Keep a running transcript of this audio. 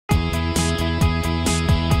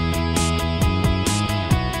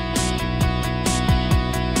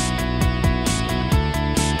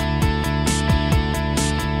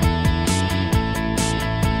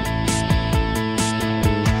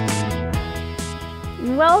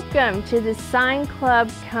Welcome to the Sign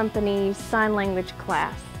Club Company's sign language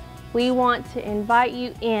class. We want to invite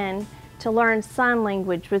you in to learn sign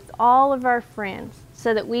language with all of our friends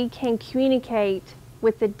so that we can communicate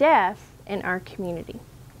with the deaf in our community.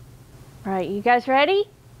 All right, you guys ready?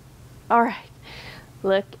 All right.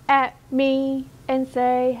 Look at me and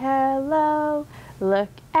say hello. Look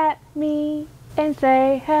at me and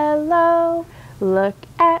say hello. Look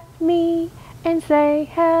at me and say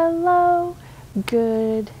hello.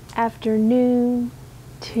 Good afternoon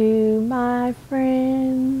to my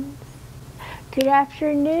friends. Good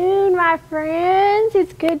afternoon, my friends.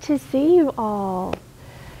 It's good to see you all.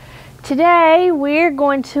 Today, we're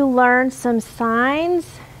going to learn some signs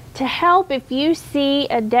to help if you see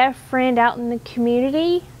a deaf friend out in the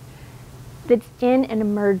community that's in an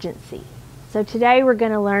emergency. So today, we're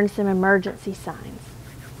going to learn some emergency signs.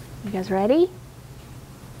 You guys ready?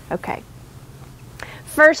 Okay.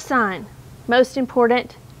 First sign. Most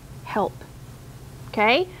important, help.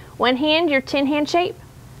 Okay? One hand, your 10-hand shape,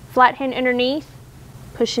 flat hand underneath,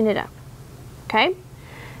 pushing it up. Okay?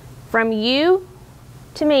 From you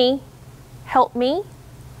to me, help me.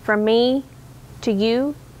 From me to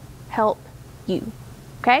you, help you.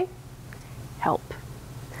 Okay? Help.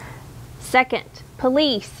 Second,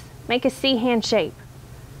 police. Make a C hand shape.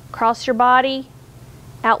 Cross your body,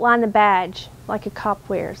 outline the badge like a cop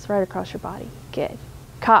wears right across your body. Good.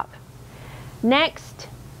 Cop. Next,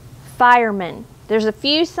 firemen. There's a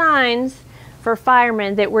few signs for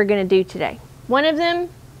firemen that we're going to do today. One of them,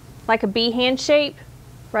 like a B hand shape,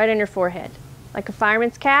 right on your forehead. Like a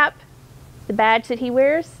fireman's cap, the badge that he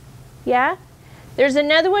wears. Yeah? There's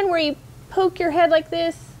another one where you poke your head like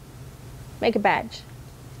this, make a badge.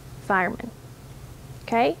 Fireman.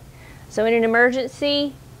 Okay? So in an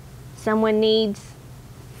emergency, someone needs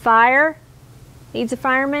fire, needs a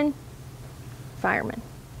fireman, fireman.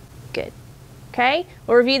 Good. Okay,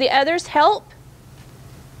 we'll review the others. Help,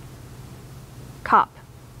 cop,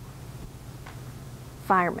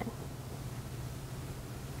 fireman.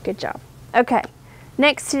 Good job. Okay,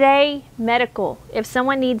 next today, medical. If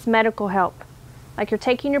someone needs medical help, like you're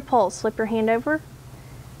taking your pulse, slip your hand over,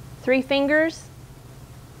 3 fingers,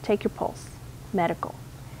 take your pulse, medical.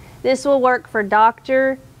 This will work for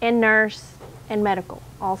doctor and nurse and medical,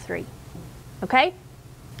 all 3. Okay,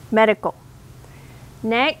 medical.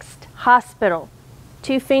 Next, hospital.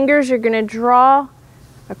 2 fingers you're going to draw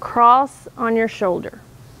across on your shoulder,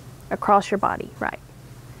 across your body, right.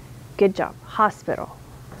 Good job. Hospital.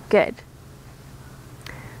 Good.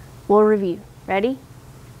 We'll review. Ready?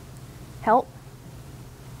 Help.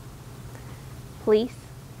 Police.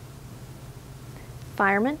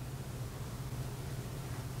 Fireman.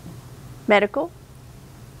 Medical.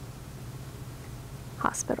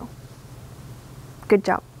 Hospital. Good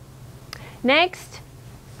job. Next,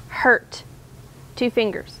 hurt. 2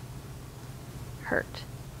 fingers. Hurt.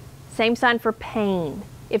 Same sign for pain.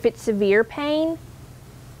 If it's severe pain,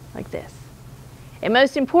 like this. And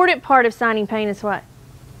most important part of signing pain is what?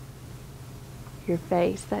 Your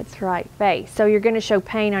face. That's right, face. So you're going to show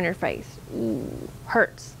pain on your face. Ooh,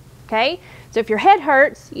 hurts. Okay? So if your head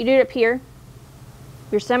hurts, you do it up here.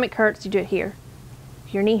 If your stomach hurts, you do it here.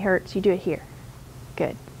 If your knee hurts, you do it here.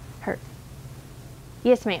 Good. Hurt.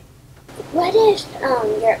 Yes, ma'am. What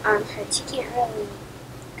if your arm hurts? You can't really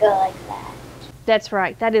go like that. That's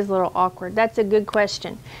right. That is a little awkward. That's a good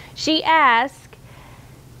question. She asked,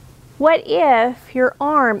 what if your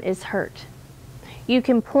arm is hurt? You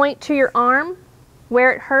can point to your arm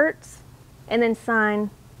where it hurts and then sign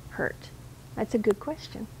hurt. That's a good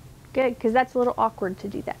question. Good, because that's a little awkward to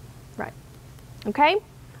do that. Right. Okay?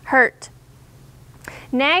 Hurt.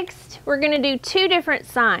 Next, we're going to do 2 different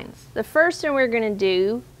signs. The first one we're going to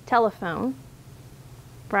do telephone,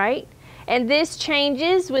 right? And this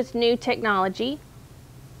changes with new technology.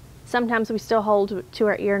 Sometimes we still hold to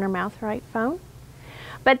our ear and our mouth, right? Phone.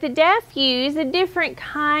 But the deaf use a different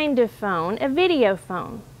kind of phone, a video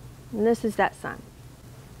phone. And this is that sign.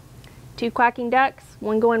 2 quacking ducks,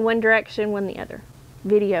 one going one direction, one the other.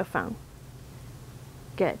 Video phone.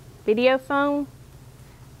 Good. Video phone,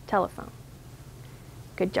 telephone.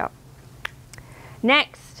 Good job.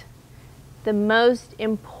 Next, the most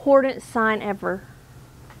important sign ever.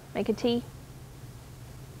 Make a T.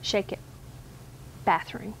 Shake it.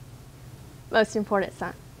 Bathroom. Most important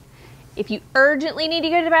sign. If you urgently need to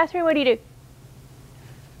go to the bathroom, what do?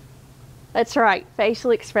 That's right. Facial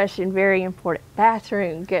expression, very important.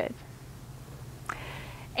 Bathroom, good.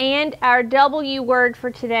 And our W word for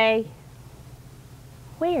today,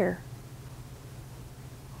 where?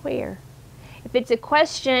 Where? If it's a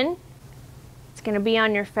question, it's going to be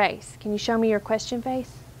on your face. Can you show me your question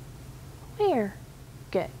face? Where?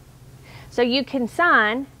 Good. So you can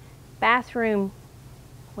sign bathroom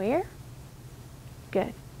where?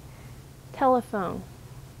 Good. Telephone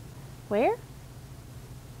where?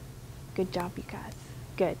 Good job, you guys.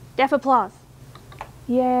 Good. Deaf applause.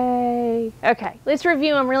 Yay. Okay, let's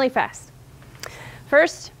review them really fast.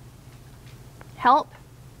 First, help.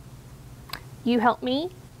 You help me.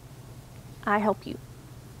 I help you.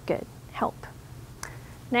 Good. Help.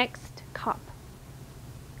 Next, cop.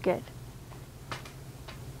 Good.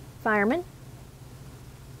 Fireman.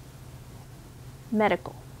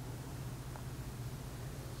 Medical.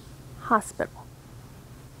 Hospital.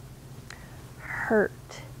 Hurt.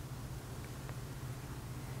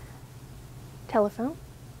 Telephone.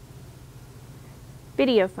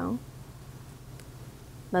 Video phone.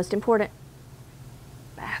 Most important.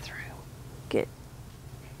 Bathroom. Good.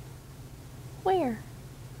 Where?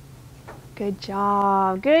 Good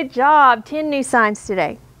job. Good job. 10 new signs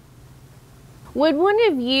today. Would one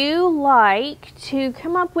of you like to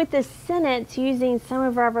come up with a sentence using some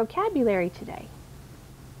of our vocabulary today?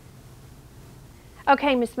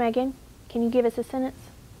 Okay, Miss Megan, can you give us a sentence?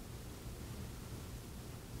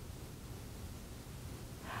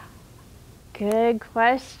 Good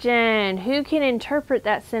question. Who can interpret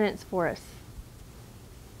that sentence for us?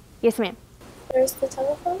 Yes, ma'am. Where's the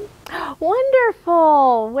telephone?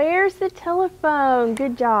 Wonderful. Where's the telephone?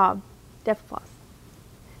 Good job. Deaf applause.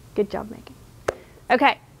 Good job, Megan.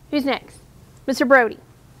 Okay, who's next? Mr. Brody.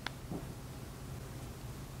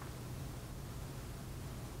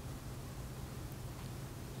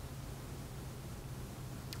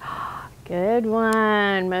 Good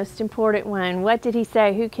one. Most important one. What did he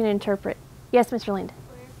say? Who can interpret? Yes, Mr. Linda.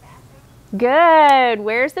 Where's the bathroom? Good.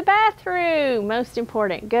 Where's the bathroom? Most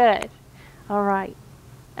important. Good. All right.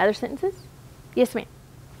 Other sentences? Yes, ma'am.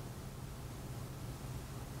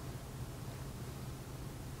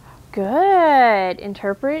 Good.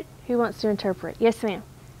 Interpret. Who wants to interpret? Yes, ma'am.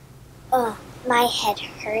 My head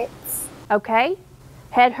hurts. Okay.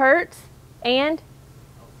 Head hurts. And?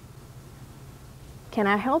 Can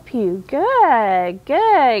I help you? Good.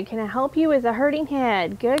 Good. Can I help you with a hurting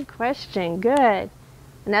head? Good question. Good.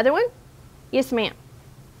 Another one? Yes, ma'am.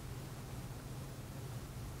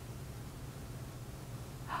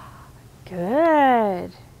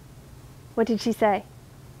 Good. What did she say?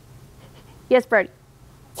 Yes, Brody.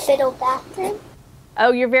 Fiddle bathroom.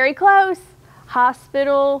 Oh, you're very close.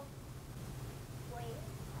 Hospital.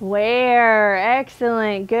 Where?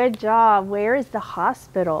 Excellent. Good job. Where is the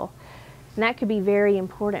hospital? And that could be very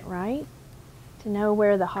important, right? To know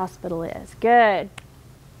where the hospital is. Good.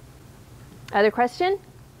 Other question?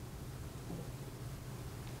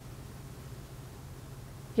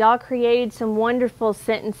 Y'all created some wonderful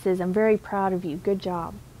sentences. I'm very proud of you. Good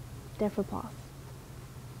job. Deaf applause.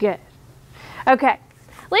 Good. Okay.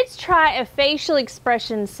 Let's try a facial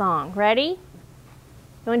expression song. Ready?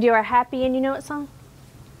 You want to do our happy and you know it song?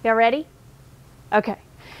 Y'all ready? Okay.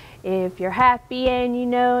 If you're happy and you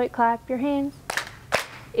know it, clap your hands.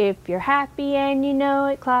 If you're happy and you know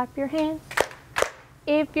it, clap your hands.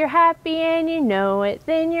 If you're happy and you know it,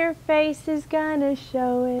 then your face is gonna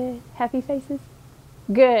show it. Happy faces?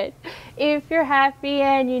 Good. If you're happy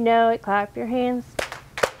and you know it, clap your hands.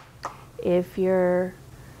 If you're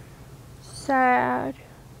sad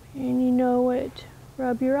and you know it,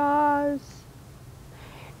 rub your eyes.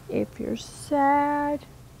 If you're sad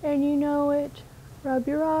and you know it, rub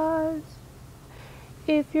your eyes.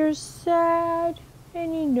 If you're sad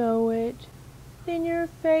and you know it, then your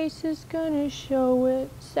face is gonna show it.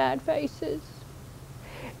 Sad faces.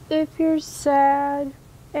 If you're sad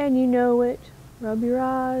and you know it, rub your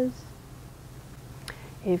eyes.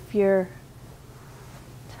 If you're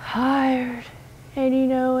tired and you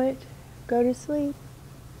know it, go to sleep.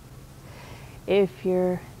 If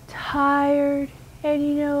you're tired and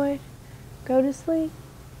you know it, go to sleep.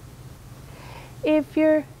 If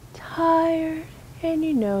you're tired and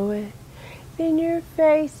you know it, then your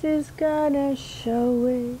face is gonna show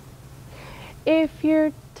it. If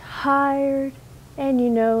you're tired and you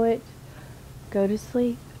know it, go to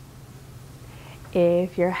sleep.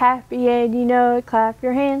 If you're happy and you know it, clap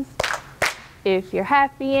your hands. If you're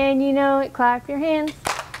happy and you know it, clap your hands.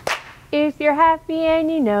 If you're happy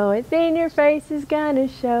and you know it, then your face is gonna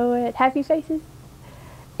show it. Happy faces?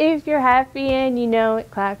 If you're happy and you know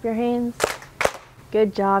it, clap your hands.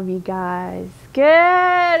 Good job, you guys. Good.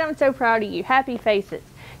 I'm so proud of you. Happy faces.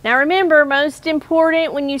 Now remember, most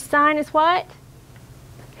important when you sign is what?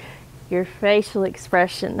 Your facial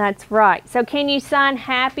expression. That's right. So can you sign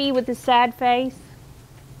happy with a sad face?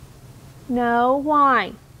 No.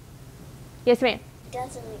 Why? Yes, ma'am. It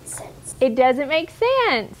doesn't make sense. It doesn't make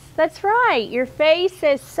sense. That's right. Your face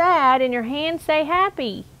says sad and your hands say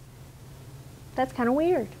happy. That's kind of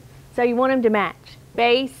weird. So you want them to match.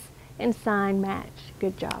 Base and sign match.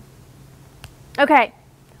 Good job. Okay,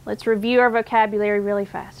 let's review our vocabulary really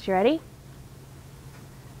fast. You ready?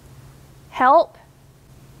 Help.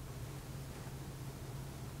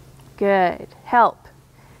 Good. Help.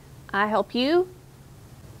 I help you.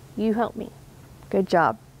 You help me. Good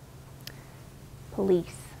job.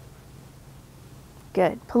 Police.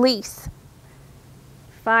 Good. Police.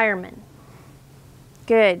 Fireman.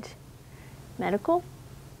 Good. Medical.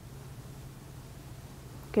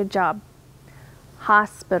 Good job.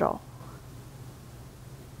 Hospital.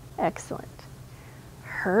 Excellent.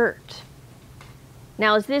 Hurt.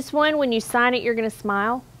 Now, is this one, when you sign it, you're going to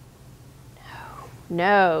smile?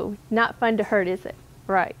 No, not fun to hurt, is it?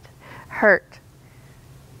 Right. Hurt.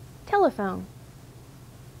 Telephone.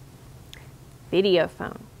 Video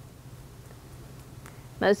phone.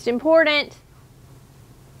 Most important.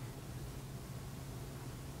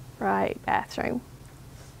 Right, bathroom.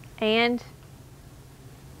 And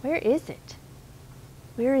where is it?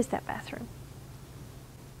 Where is that bathroom?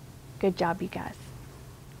 Good job, you guys.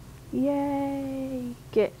 Yay.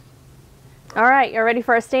 Good. All right, you ready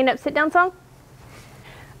for our stand-up, sit-down song?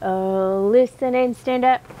 Oh, listen and stand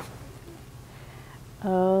up.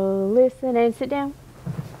 Oh, listen and sit down.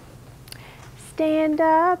 Stand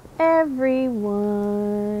up, everyone.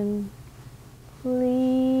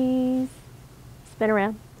 Please. Spin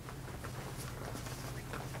around.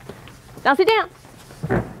 Now sit down.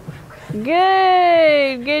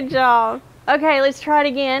 Good. Good job. Okay, let's try it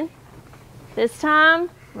again. This time,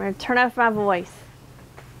 I'm going to turn off my voice.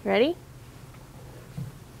 Ready?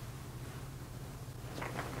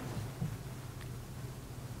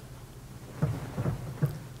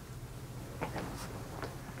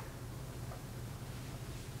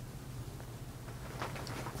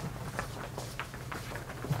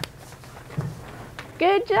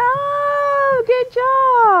 Good job. Good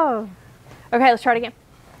job. Okay, let's try it again.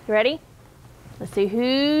 You ready? Let's see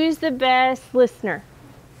who's the best listener.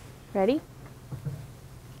 Ready?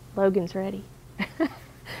 Logan's ready.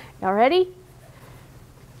 Y'all ready?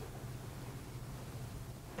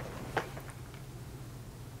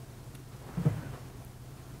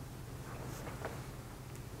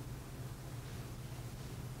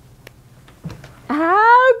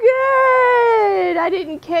 How good! I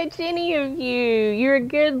didn't catch any of you. You're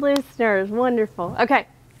good listeners. Wonderful. Okay.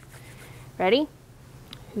 Ready?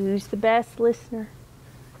 Who's the best listener?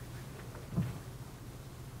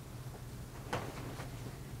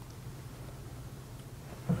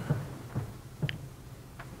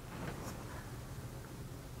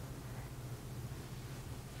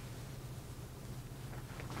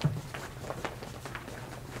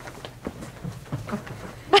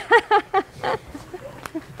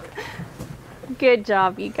 Good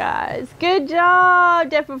job, you guys. Good job.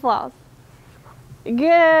 Deaf applause.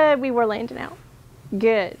 Good. We were landing out.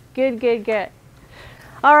 Good. Good, good, good.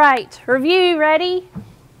 All right. Review. Ready?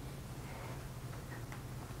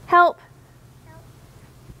 Help.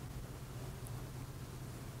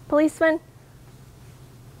 Policeman.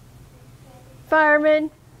 Fireman.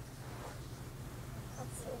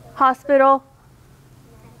 Hospital.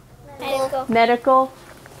 Medical.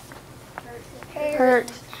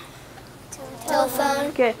 Hurt.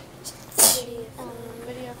 Telephone. Good.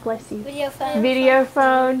 Bless you. Video phone. Video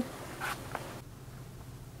phone.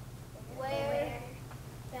 Where?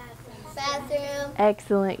 Bathroom.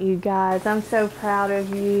 Excellent, you guys. I'm so proud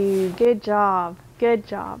of you. Good job. Good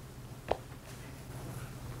job.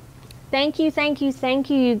 Thank you, thank you, thank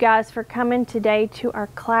you, you guys, for coming today to our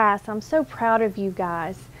class. I'm so proud of you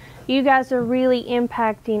guys. You guys are really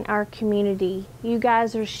impacting our community. You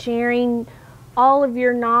guys are sharing all of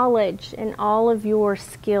your knowledge and all of your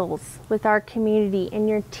skills with our community, and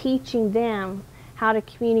you're teaching them how to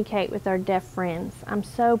communicate with our deaf friends. I'm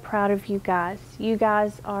so proud of you guys. You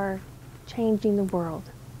guys are changing the world.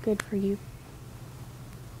 Good for you.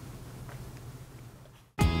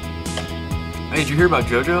 Hey, did you hear about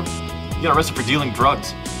JoJo? He got arrested for dealing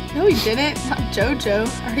drugs. No, he didn't. Not JoJo.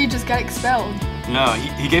 Or he just got expelled. No,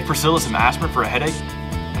 he gave Priscilla some aspirin for a headache,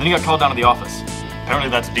 and then he got called down to the office. Apparently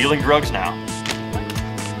that's dealing drugs now.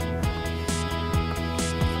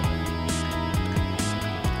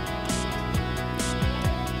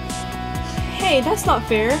 Hey, that's not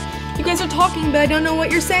fair. You guys are talking, but I don't know what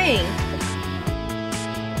you're saying.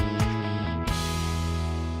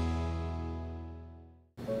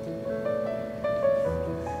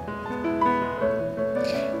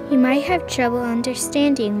 You might have trouble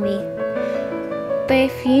understanding me, but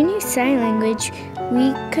if you knew sign language,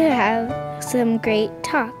 we could have some great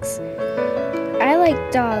talks. I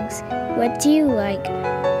like dogs. What do you like?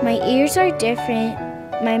 My ears are different,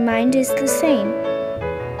 my mind is the same.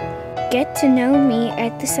 Get to know me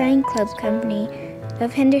at the Sign Club Company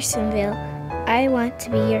of Hendersonville. I want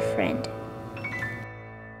to be your friend.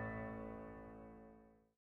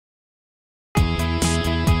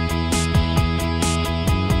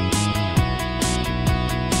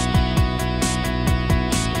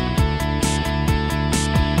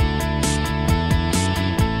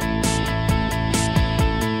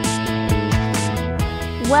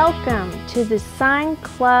 Welcome to the Sign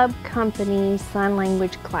Club Company Sign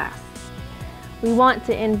Language class. We want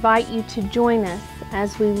to invite you to join us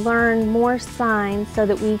as we learn more signs so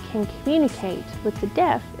that we can communicate with the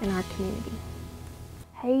deaf in our community.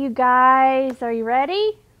 Hey you guys, are you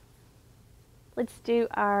ready? Let's do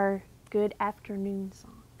our good afternoon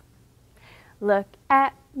song. Look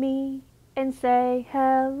at me and say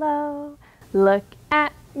hello. Look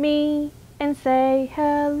at me and say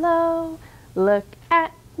hello. Look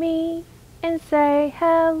at me and say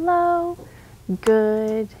hello.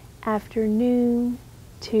 Good afternoon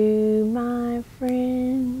to my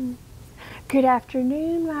friends. Good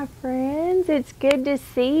afternoon, my friends. It's good to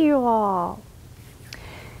see you all.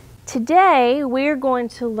 Today, we're going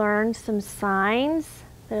to learn some signs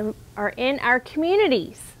that are in our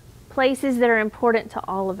communities, places that are important to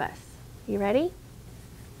all of us. You ready?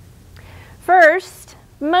 First,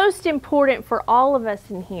 most important for all of us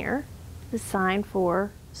in here, the sign for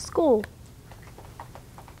school.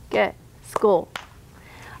 Good, school.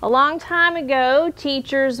 A long time ago,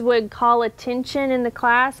 teachers would call attention in the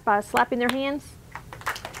class by slapping their hands.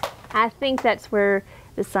 I think that's where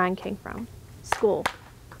the sign came from, school.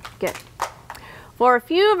 Good. For a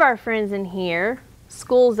few of our friends in here,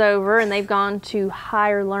 school's over and they've gone to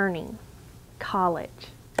higher learning, college.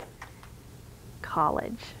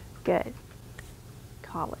 College, good,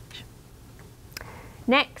 college.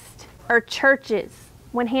 Next are churches.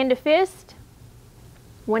 One hand to fist,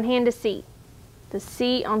 one hand to C. The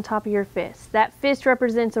C on top of your fist. That fist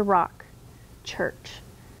represents a rock. Church.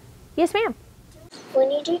 Yes, ma'am.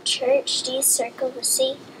 When you do church, do you circle the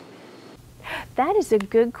C? That is a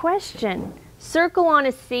good question. Circle on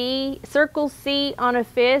a C, circle C on a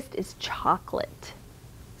fist is chocolate.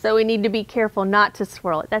 So we need to be careful not to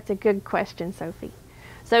swirl it. That's a good question, Sophie.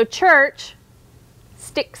 So church,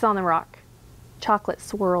 sticks on the rock. Chocolate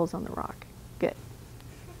swirls on the rock. Good.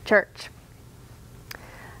 Church.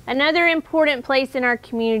 Another important place in our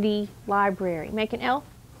community, library. Make an L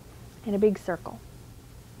and a big circle.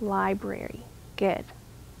 Library. Good.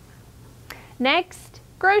 Next,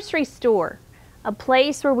 grocery store. A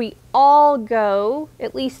place where we all go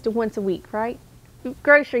at least once a week, right?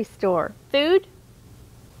 Grocery store. Food.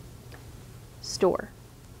 Store.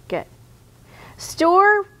 Good.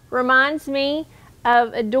 Store reminds me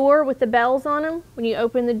of a door with the bells on them. When you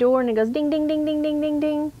open the door and it goes ding, ding, ding, ding, ding, ding,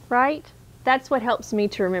 ding, right? That's what helps me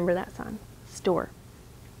to remember that sign. Store.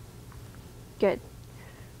 Good.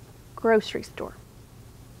 Grocery store.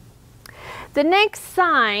 The next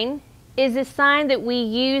sign is a sign that we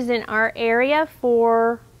use in our area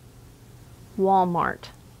for Walmart.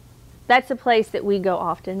 That's a place that we go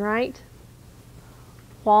often, right?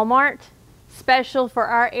 Walmart, special for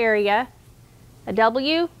our area, a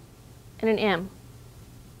W and an M.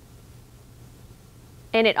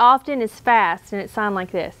 And it often is fast and it sounds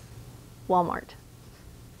like this. Walmart.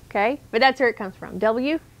 Okay? But that's where it comes from.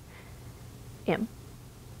 W, M.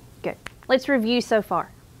 Good. Let's review so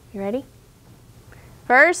far. You ready?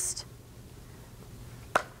 First,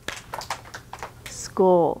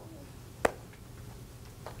 school.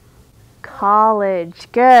 College.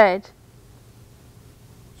 Good.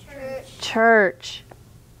 Church.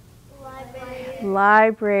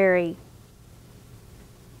 Library.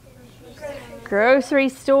 Grocery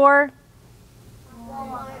store.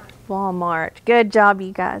 Walmart. Good job,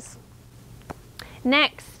 you guys.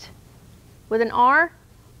 Next, with an R,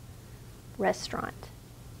 restaurant.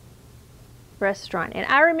 Restaurant. And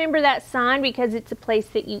I remember that sign because it's a place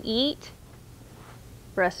that you eat.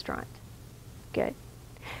 Restaurant. Good.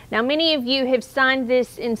 Now, many of you have signed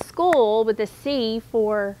this in school with a C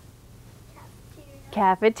for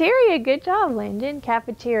cafeteria. Good job, Landon.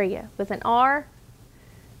 Cafeteria. With an R,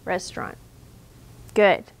 restaurant.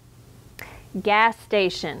 Good. Gas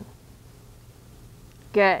station.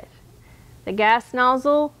 Good. The gas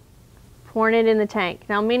nozzle, pouring it in the tank.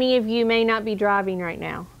 Now, many of you may not be driving right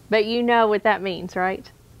now, but you know what that means,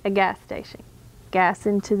 right? A gas station. Gas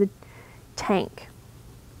into the tank.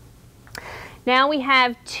 Now we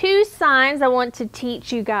have two signs I want to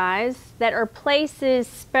teach you guys that are places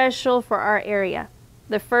special for our area.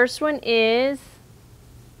 The first one is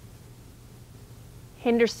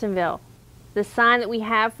The sign that we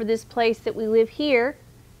have for this place that we live here,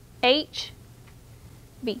 H,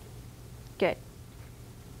 B. Good.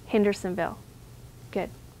 Hendersonville. Good.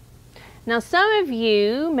 Now some of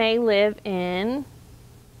you may live in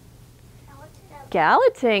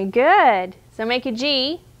Gallatin. Good. So make a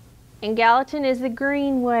G. And Gallatin is the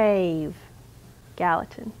green wave.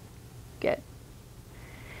 Gallatin. Good.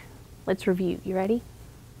 Let's review. You ready?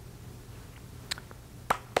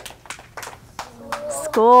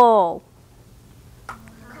 School.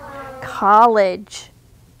 College.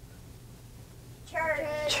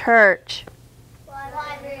 Church.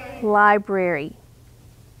 Library.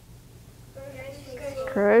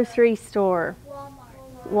 Grocery store.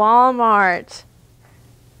 Walmart.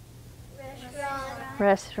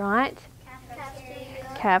 Restaurant.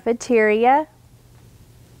 Cafeteria.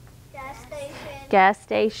 Gas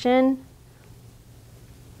station.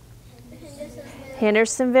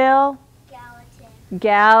 Hendersonville.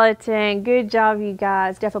 Gallatin. Good job, you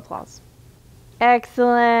guys. Deaf applause.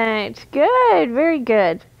 Excellent. Good. Very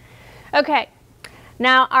good. Okay.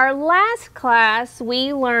 Now, our last class,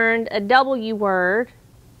 we learned a W word.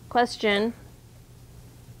 Question.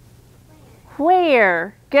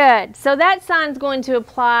 Where? Good. So that sign's going to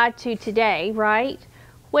apply to today, right?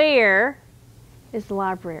 Where is the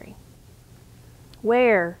library?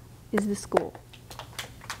 Where is the school?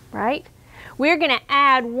 Right? We're going to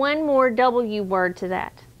add one more W word to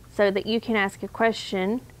that so that you can ask a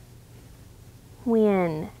question.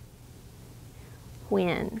 When?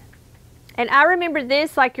 When? And I remember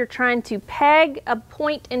this like you're trying to peg a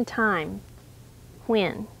point in time.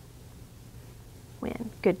 When?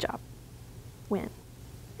 When? Good job. When?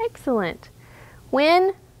 Excellent.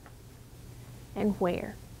 When and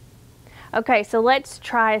where? Okay, so let's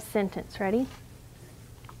try a sentence. Ready?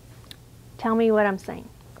 Tell me what I'm saying.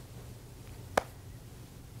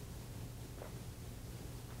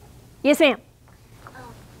 Yes, ma'am.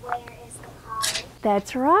 Where is the college?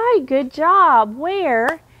 That's right. Good job.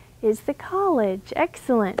 Where is the college?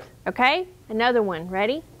 Excellent. Okay, another one.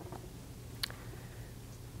 Ready?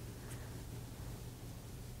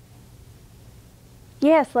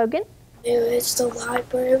 Yes, Logan? Where is the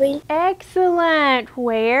library? Excellent.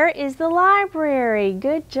 Where is the library?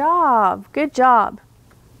 Good job. Good job.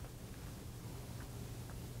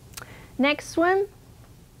 Next one.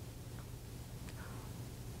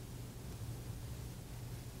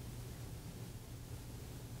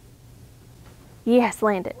 Yes,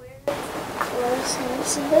 Landon. Where's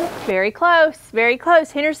Hendersonville? Very close. Very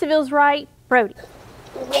close. Hendersonville's right. Brody.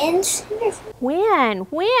 When's Hendersonville?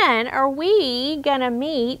 When are we gonna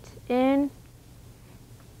meet in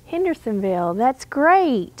Hendersonville? That's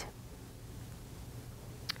great.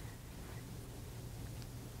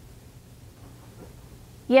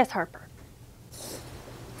 Yes, Harper.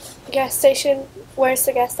 Gas station. Where's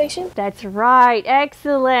the gas station? That's right.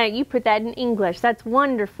 Excellent. You put that in English. That's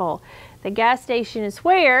wonderful. The gas station is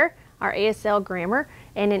where, our ASL grammar,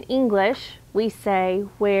 and in English we say,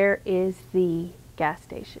 where is the gas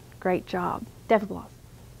station? Great job. Deaf applause.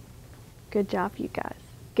 Good job, you guys.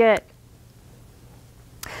 Good.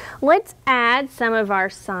 Let's add some of our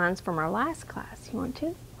signs from our last class. You want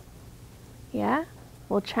to? Yeah?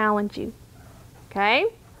 We'll challenge you. Okay?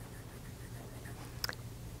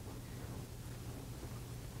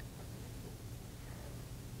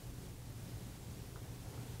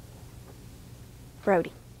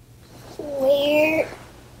 Brody. Where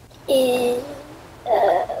is,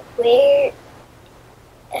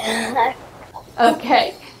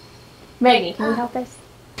 Okay. Megan, can you help us?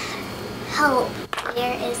 help.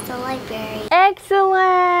 Where is the library?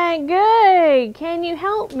 Excellent. Good. Can you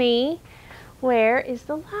help me? Where is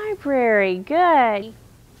the library? Good.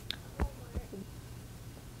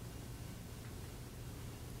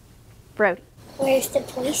 Brody. Where's the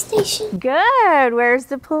police station? Good. Where's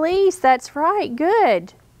the police? That's right.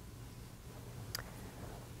 Good.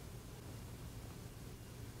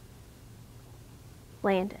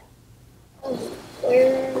 Landon.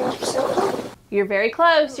 Where's You're very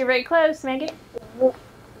close. You're very close, Megan.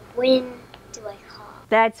 When do I call?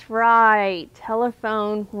 That's right.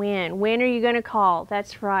 Telephone when. When are you going to call?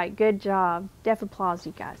 That's right. Good job. Deaf applause,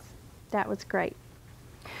 you guys. That was great.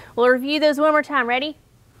 We'll review those one more time. Ready?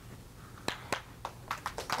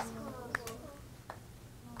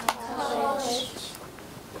 College.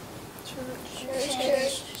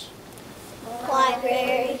 Church.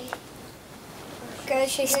 Library.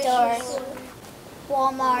 Grocery store.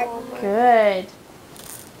 Walmart. Good.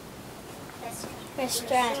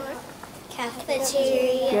 Restaurant.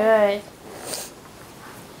 Cafeteria. Good.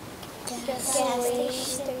 Gas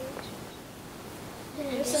station.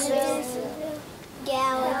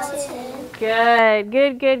 Gallatin. Good.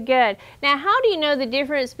 Good, good, good. Now, how do you know the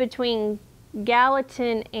difference between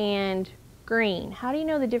Gallatin and green. How do you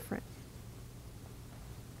know the difference?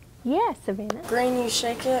 Yes, Savannah. Green, you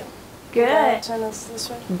shake it. Good. Gallatin is this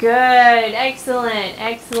way. Good. Excellent.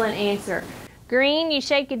 Excellent answer. Green, you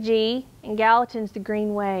shake a G, and Gallatin's the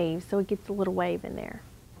green wave, so it gets a little wave in there.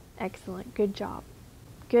 Excellent. Good job.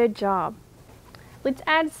 Good job. Let's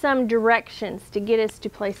add some directions to get us to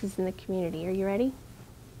places in the community. Are you ready?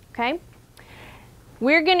 Okay.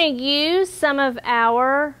 We're going to use some of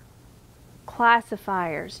our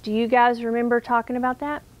classifiers. Do you guys remember talking about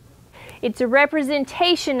that? It's a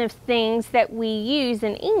representation of things that we use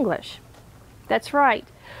in English. That's right.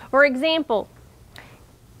 For example,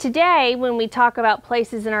 today when we talk about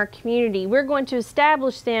places in our community, we're going to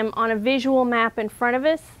establish them on a visual map in front of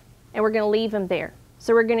us, and we're going to leave them there.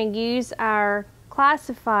 So we're going to use our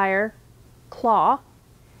classifier, claw,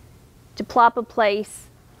 to plop a place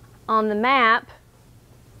on the map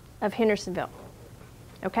of Hendersonville.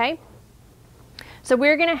 Okay? So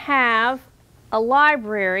we're going to have a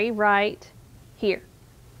library right here.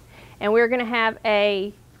 And we're going to have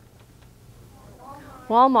a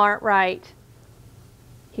Walmart right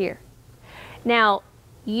here. Now,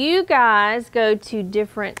 you guys go to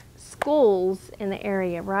different schools in the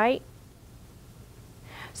area, right?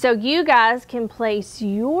 So you guys can place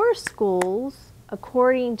your schools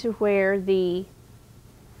according to where the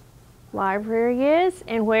library is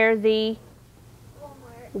and where the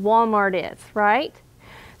Walmart is, right?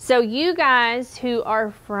 So you guys who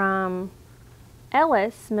are from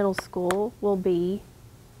Ellis Middle School will be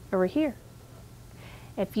over here.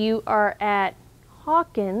 If you are at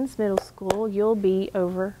Hawkins Middle School, you'll be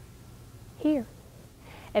over here.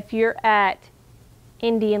 If you're at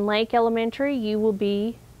Indian Lake Elementary, you will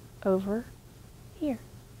be over here,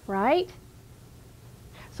 right?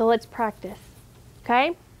 So let's practice,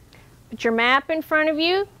 okay? Put your map in front of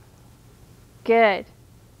you. Good.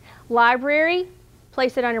 Library,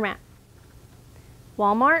 place it on your map.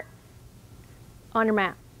 Walmart, on your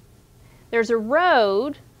map. There's a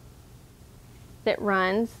road that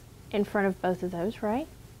runs in front of both of those, right?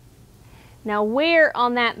 Now, where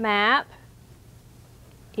on that map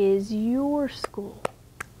is your school?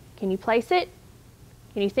 Can you place it?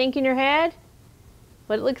 Can you think in your head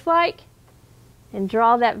what it looks like? And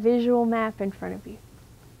draw that visual map in front of you.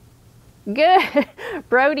 Good.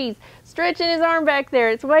 Brody's stretching his arm back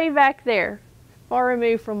there. It's way back there. Far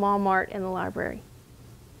removed from Walmart and the library.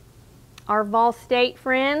 Our Vol State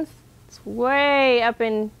friends, it's way up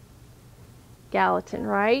in Gallatin,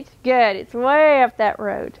 right? Good. It's way up that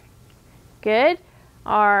road. Good.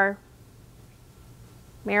 Our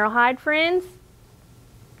Merrill Hyde friends,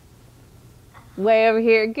 way over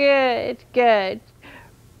here. Good. Good.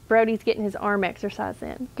 Brody's getting his arm exercise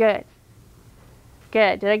in. Good.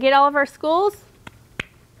 Good. Did I get all of our schools?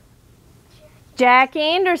 Jack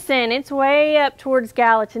Anderson. It's way up towards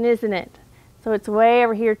Gallatin, isn't it? So it's way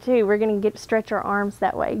over here too. We're going to get to stretch our arms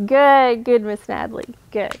that way. Good. Good, Miss Nadley.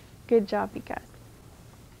 Good. Good job, you guys.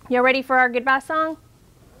 Y'all ready for our goodbye song?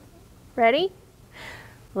 Ready?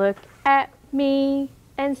 Look at me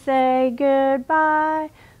and say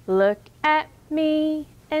goodbye. Look at me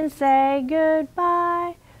and say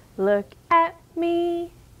goodbye. Look at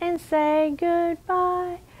me and say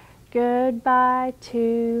goodbye. Goodbye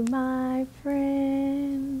to my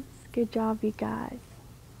friends. Good job, you guys.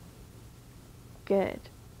 Good.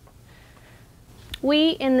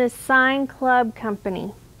 We in the Sign Club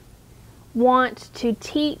Company want to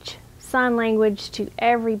teach sign language to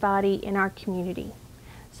everybody in our community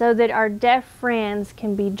so that our deaf friends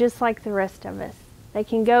can be just like the rest of us. They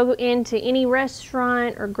can go into any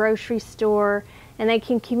restaurant or grocery store and they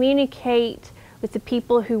can communicate with the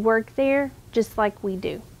people who work there just like we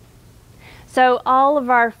do. So all of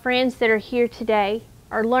our friends that are here today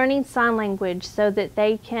are learning sign language so that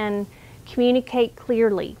they can communicate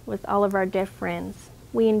clearly with all of our deaf friends.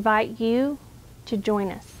 We invite you to join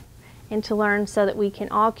us and to learn so that we can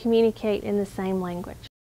all communicate in the same language.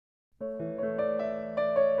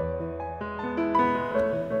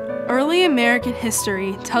 Early American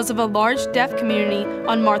history tells of a large deaf community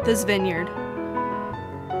on Martha's Vineyard,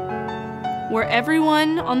 where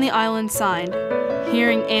everyone on the island signed,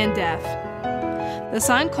 hearing and deaf. The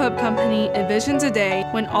Sign Club Company envisions a day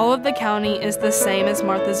when all of the county is the same as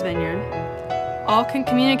Martha's Vineyard. All can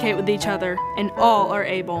communicate with each other, and all are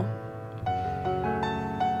able.